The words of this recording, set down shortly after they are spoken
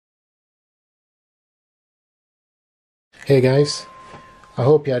Hey guys, I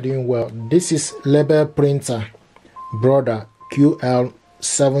hope you are doing well. This is Lable printer Brother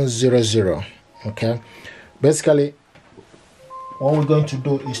QL700. Okay, basically what we're going to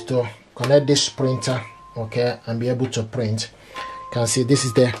do is to connect this printer, okay, and be able to print. You can see this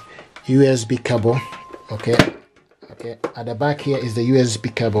is the USB cable. Okay, at the back here is the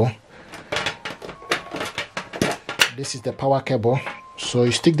USB cable. This is the power cable, so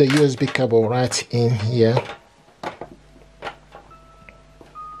you stick the USB cable right in here.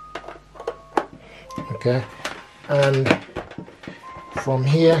 Okay, and from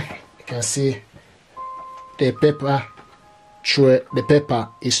here you can see the paper tray. The paper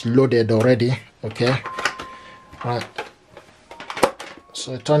is loaded already. Okay, right,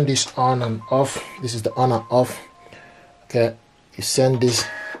 so turn this on and off. This is the on and off. Okay, you send this,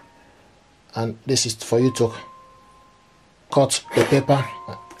 and this is for you to cut the paper.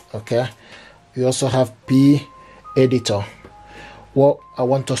 Okay, we also have P editor. What I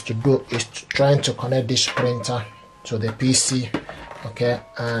want us to do is trying to connect this printer to the PC. Okay,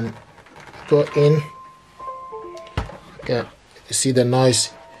 and go in. Okay, you see the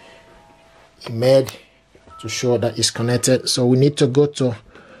noise it made to show that it's connected. So we need to go to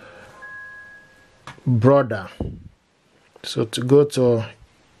Brother. So to go to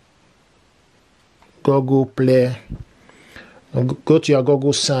Google Play, go to your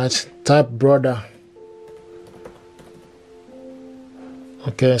Google search, type Brother.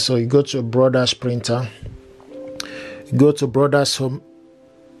 Okay, so you go to Brother's printer, you go to Brother's home.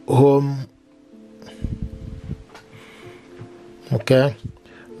 Okay,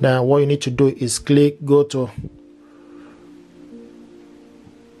 now what you need to do is go to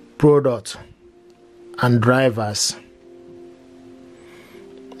product and drivers.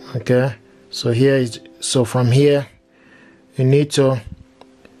 Okay, so from here you need to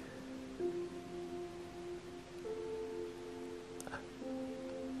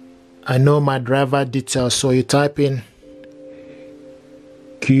I know my driver details, so you type in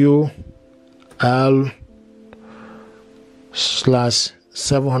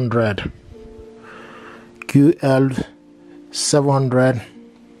QL/700 QL700.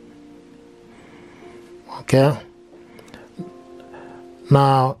 Okay,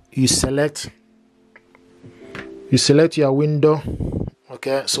 now you select your window.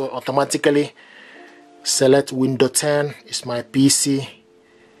 Okay, so automatically select window 10 is my PC.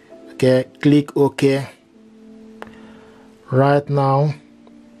 Okay, click OK. Right now,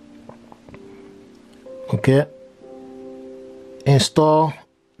 okay, install.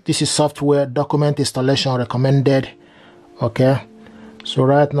 This is software document installation recommended. Okay, so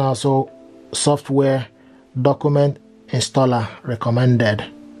right now, so software document installer recommended.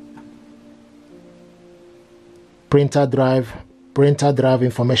 Printer drive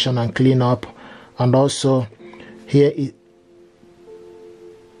information and cleanup, and also here is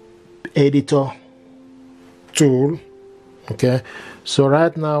editor tool. Okay, so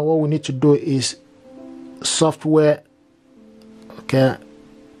right now what we need to do is software. Okay,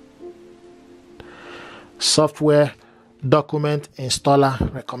 software document installer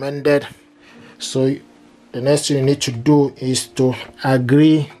recommended. So the next thing you need to do is to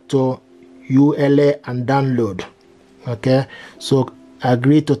agree to ULA and download. Okay, so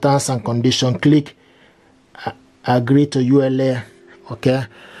agree to terms and conditions. Click agree to ULA. Okay,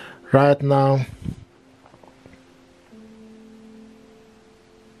 right now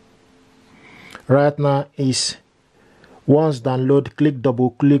is once download,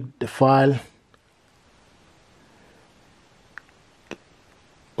 double click the file,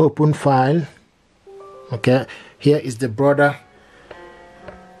 open file. Okay, here is the Brother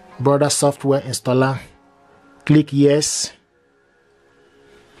software installer. Click yes.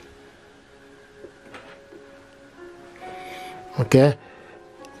 Okay,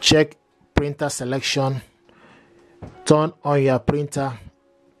 check printer selection, turn on your printer,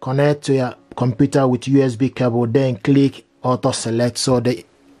 connect to your computer with USB cable, then click auto select. So this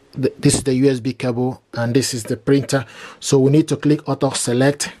is the USB cable and this is the printer, so we need to click auto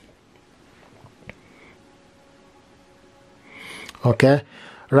select. Okay,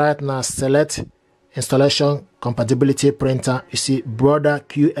 right now select installation compatibility printer. You see Brother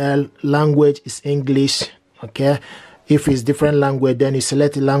QL, language is English. Okay, if it's different language, then you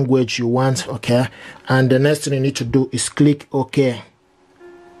select the language you want. Okay, and the next thing you need to do is click OK.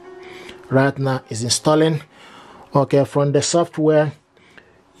 Right now is installing. Okay, from the software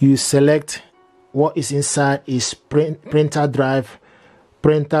you select what is inside is printer drive,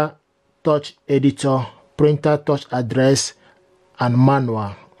 printer touch editor, printer touch address, and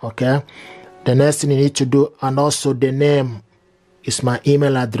manual. Okay, the next thing you need to do, and also the name is my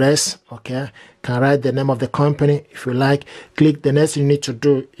email address. Okay, can write the name of the company if you like. Click. The next thing you need to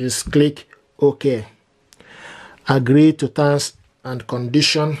do is click OK. Agree to terms and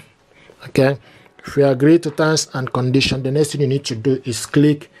condition. Okay, if you agree to terms and condition, the next thing you need to do is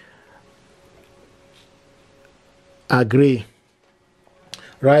click agree.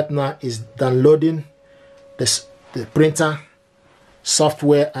 Right now is downloading the printer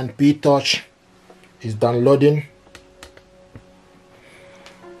software, and PTouch is downloading.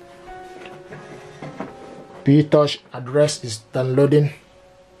 PTouch address is downloading.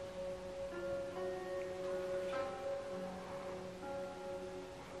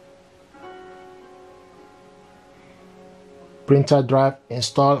 Printer drive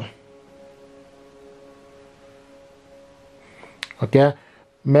install. Okay,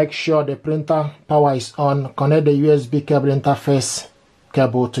 make sure the printer power is on. Connect the USB cable interface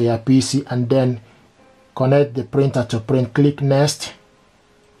cable to your PC and then connect the printer to print. Click next.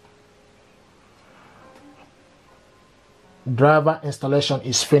 Driver installation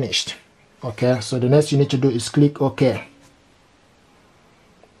is finished. Okay, so the next you need to do is click OK.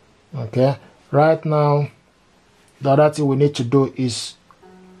 Okay, right now the other thing we need to do is,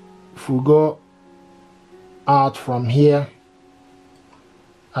 if we go out from here,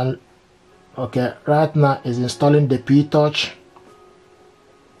 and okay, right now is installing the PTouch.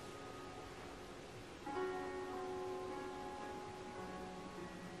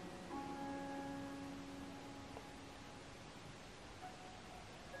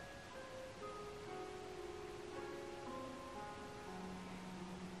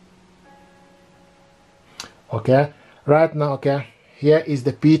 Okay, right now, okay, here is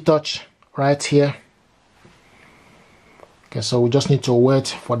the PTouch right here. Okay, so we just need to wait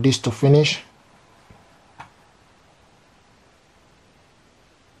for this to finish.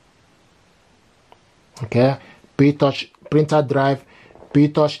 Okay, PTouch printer drive,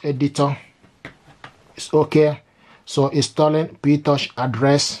 PTouch editor is okay. So installing PTouch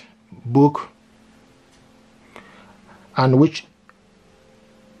address book, and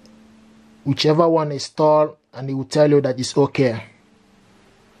whichever one install, and it will tell you that it's okay.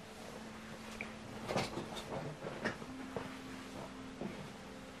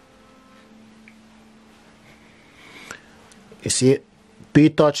 You see,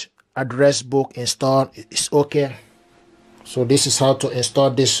 PTouch address book install is okay. So this is how to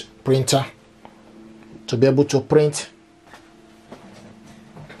install this printer to be able to print.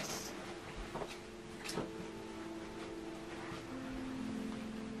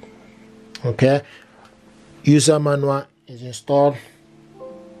 Okay, user manual is installed.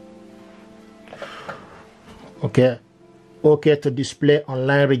 Okay, okay to display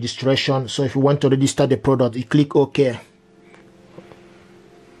online registration. So if you want to register the product, you click OK.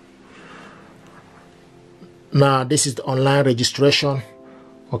 Now this is the online registration.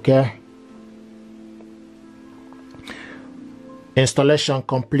 Okay, installation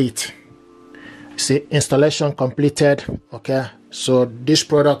complete. See, installation completed. Okay, so this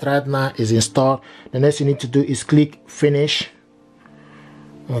product right now is installed. The next you need to do is click finish.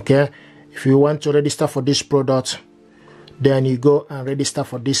 Okay, if you want to register for this product, then you go and register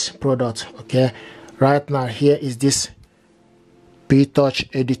for this product. Okay, right now here is this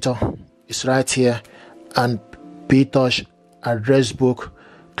PTouch editor. It's right here, and PTouch address book.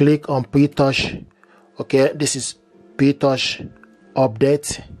 Click on PTouch. Okay, this is PTouch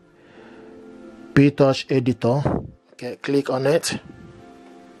update, PTouch editor. Okay, click on it.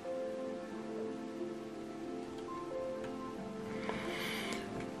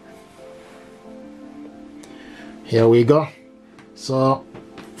 Here we go. So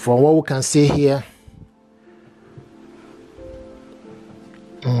from what we can see here,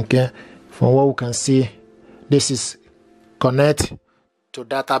 okay, from what we can see, this is connect to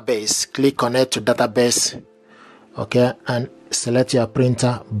database. Click connect to database. Okay, and select your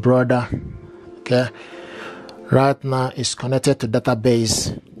printer brother. Okay, right now it's connected to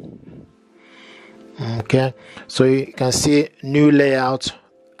database. Okay, so you can see new layout,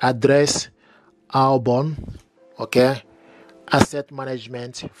 address, album. Okay, asset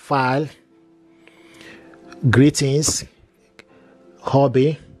management, file, greetings,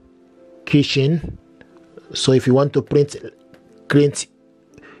 hobby, kitchen. So if you want to print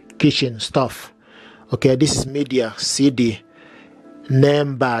kitchen stuff, okay, this is media, CD,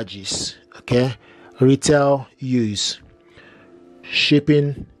 name badges, okay, retail use,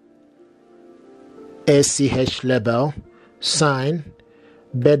 shipping, SCH label, sign,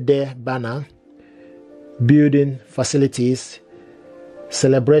 birthday banner, building facilities,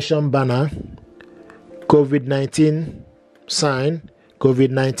 celebration banner, COVID-19 sign,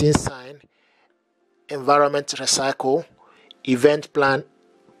 environment recycle, event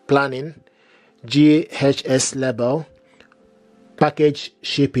planning, GHS label, package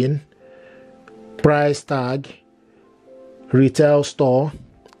shipping, price tag, retail store,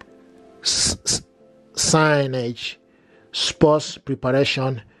 signage, sports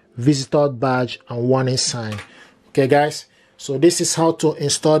preparation, visitor badge, and warning sign. Okay guys, so this is how to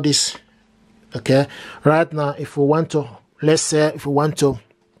install this. Okay, right now if we want to, let's say if we want to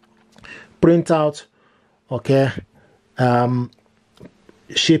print out, okay,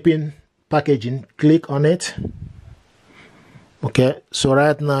 shipping packaging, click on it. Okay, so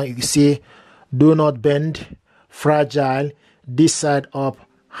right now you see do not bend, fragile, this side up,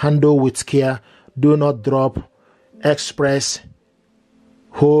 handle with care, do not drop, express,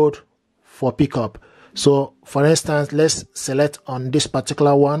 hold for pickup. So for instance, let's select on this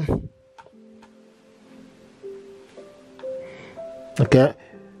particular one. Okay,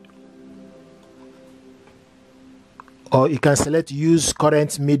 or you can select use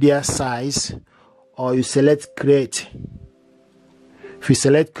current media size, or you select create. If you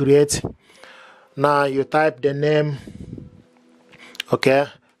select create, now you type the name. Okay,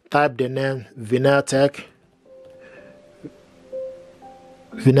 type the name Vinyltech.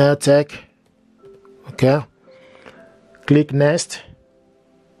 Okay, click next.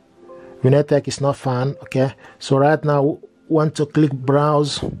 Vinyltech is not found. Okay, so right now want to click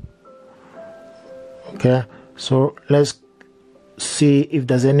browse. Okay, so let's see if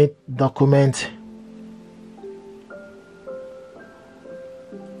there's any document.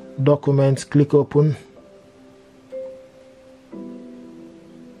 Click open.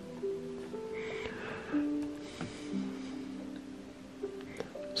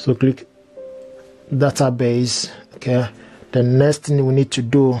 So click database. Okay, the next thing we need to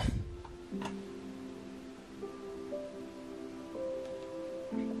do,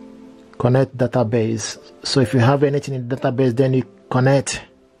 connect database. So if you have anything in the database, then you connect.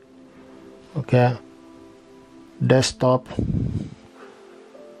 Okay, desktop,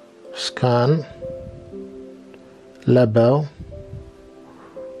 scan, label,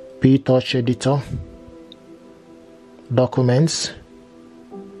 ptouch editor, documents,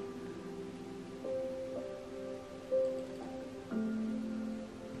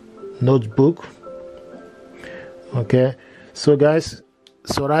 notebook. Okay, so guys,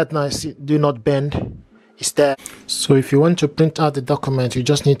 so right now see, do not bend is there. So if you want to print out the document, you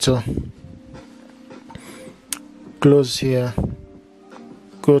just need to close here,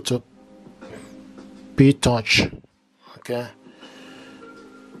 go to ptouch. Okay,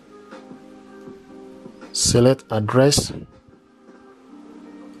 select address.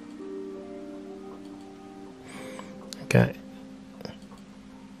 Okay,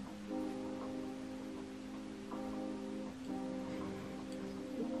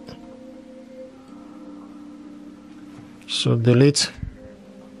 so delete,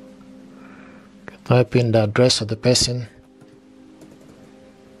 type in the address of the person.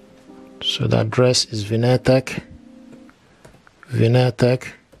 So the address is Vinyltech.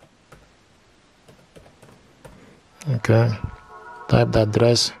 Okay, type the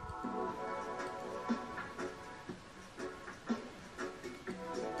address.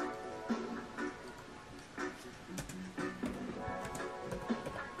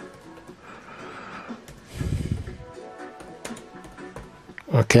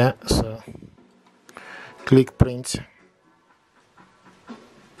 Okay, so click print.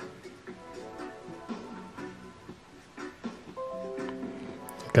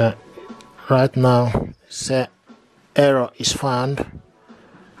 Okay, right now say error is found.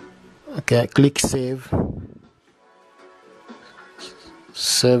 Okay, click save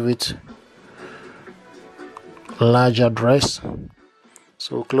it, large address.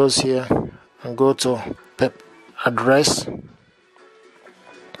 So close here and go to pep address.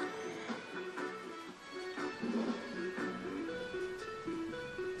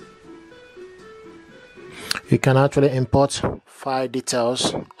 You can actually import file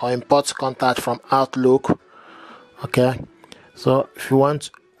details or import contact from Outlook. Okay, so if you want,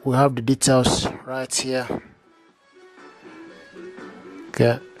 we have the details right here.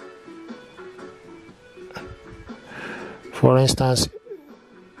 Okay, for instance,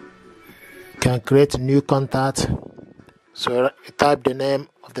 you can create a new contact. So you type the name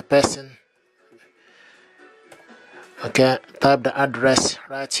of the person. Okay, type the address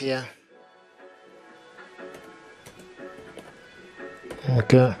right here.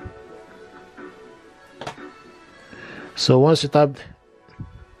 Okay, so once you type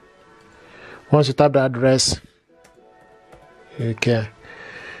the address, okay,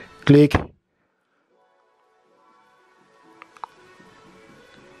 click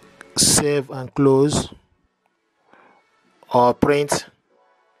save and close, or print.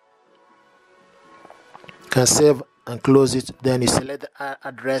 You can save and close it. Then you select the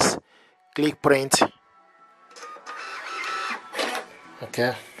address, click print.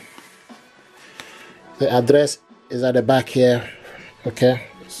 Okay, the address is at the back here. Okay,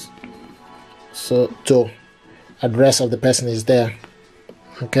 so to address of the person is there.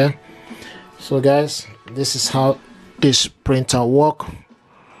 Okay, so guys, this is how this printer work.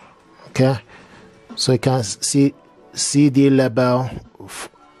 Okay, so you can see CD label,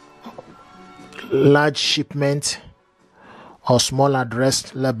 large shipment or small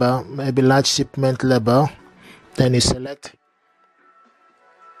address label, maybe large shipment label. Then you select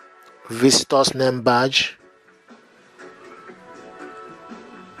visitor's name badge.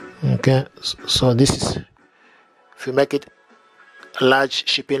 Okay, so this is, if you make it a large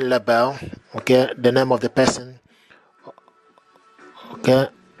shipping label, okay, the name of the person, okay,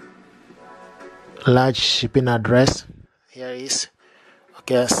 large shipping address, here is,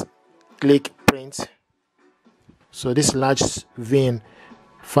 okay, click print. So this large VIN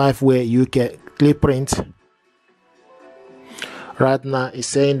 5-way UK, click print. Right now it's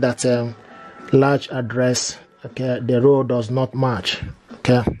saying that large address, okay, the row does not match.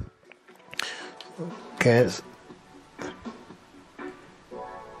 Okay, okay,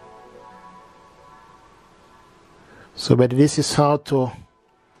 so but this is how to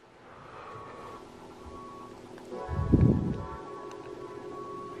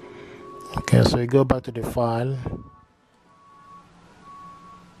okay, so you go back to the file.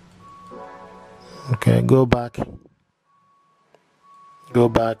 Okay, go back.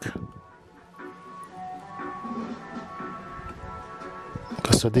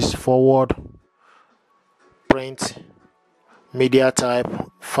 Okay, so this forward, print, media type,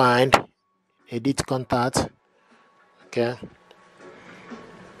 find, edit contact. Okay,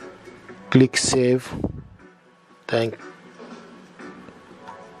 click save. Then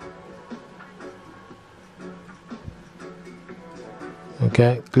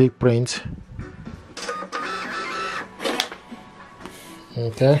okay, click print.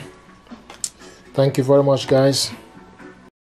 Okay, thank you very much, guys.